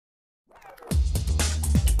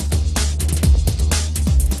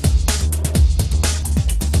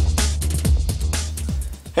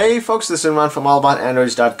Hey folks, this is Imraan from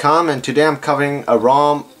AllAboutAndroids.com, and today I'm covering a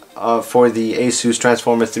ROM for the ASUS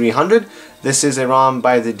Transformer 300. This is a ROM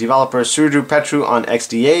by the developer Surju Petru on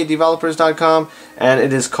xdadevelopers.com, and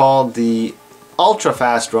it is called the Ultra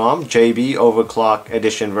Fast ROM JB Overclock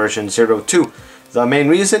Edition version 02. The main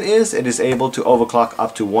reason is it is able to overclock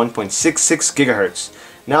up to 1.66 gigahertz.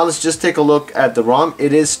 Now let's just take a look at the ROM.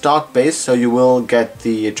 It is stock based, so you will get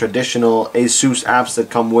the traditional ASUS apps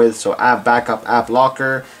that come with, so app backup, app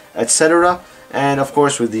locker, etc. And of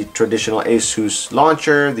course with the traditional ASUS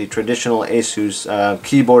launcher, the traditional ASUS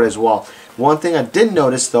keyboard as well. One thing I did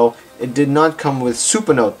notice though, it did not come with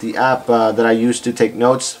Supernote, the app that I used to take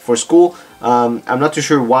notes for school. I'm not too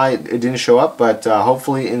sure why it didn't show up, but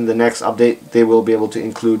hopefully in the next update they will be able to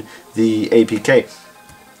include the APK.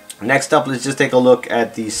 Next up, let's just take a look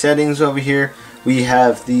at the settings over here. We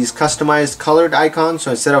have these customized colored icons,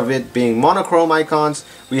 so instead of it being monochrome icons,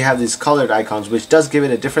 we have these colored icons, which does give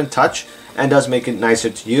it a different touch and does make it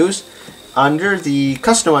nicer to use. Under the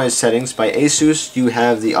customized settings by ASUS, you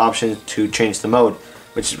have the option to change the mode,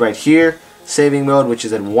 which is right here. Saving mode, which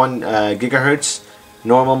is at 1 gigahertz,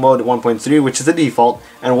 normal mode 1.3, which is the default,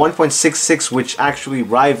 and 1.66, which actually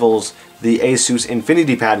rivals the ASUS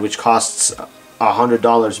Infinity Pad, which costs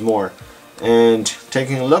 $100 more. And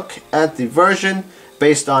taking a look at the version,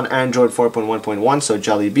 based on Android 4.1.1, so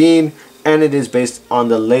Jelly Bean, and it is based on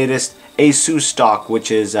the latest ASUS stock, which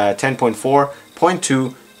is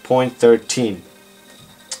 10.4.2.13.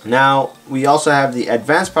 Now we also have the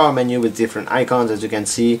advanced power menu with different icons. As you can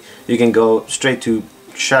see, you can go straight to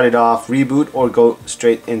shut it off, reboot, or go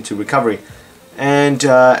straight into recovery. And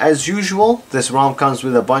as usual, this ROM comes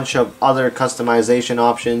with a bunch of other customization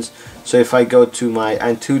options. So if I go to my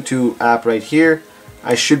Antutu app right here,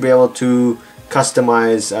 I should be able to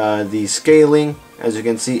customize the scaling. As you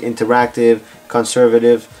can see, interactive,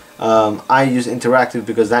 conservative. I use interactive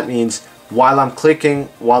because that means while I'm clicking,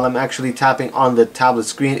 while I'm actually tapping on the tablet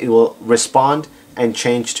screen, it will respond and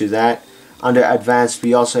change to that. Under advanced,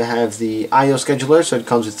 we also have the I/O scheduler, so it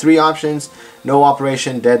comes with 3 options: no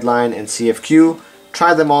operation, deadline, and CFQ.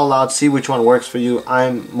 Try them all out, see which one works for you.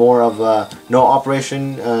 I'm more of a no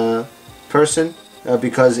operation person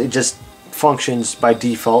because it just functions by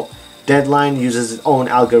default. Deadline uses its own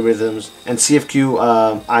algorithms, and CFQ,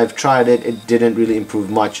 I've tried it, it didn't really improve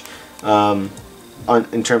much in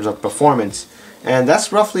terms of performance. And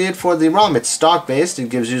that's roughly it for the ROM. It's stock based, it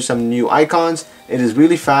gives you some new icons, it is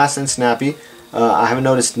really fast and snappy. I haven't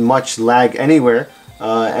noticed much lag anywhere,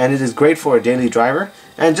 and it is great for a daily driver.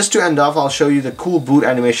 And just to end off, I'll show you the cool boot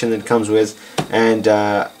animation that it comes with. And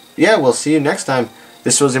yeah, we'll see you next time.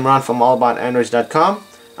 This was Imraan from AllAboutAndroids.com.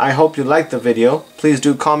 I hope you liked the video. Please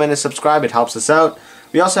do comment and subscribe, it helps us out.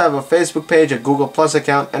 We also have a Facebook page, a Google Plus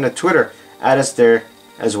account, and a Twitter. Add us there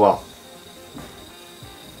as well.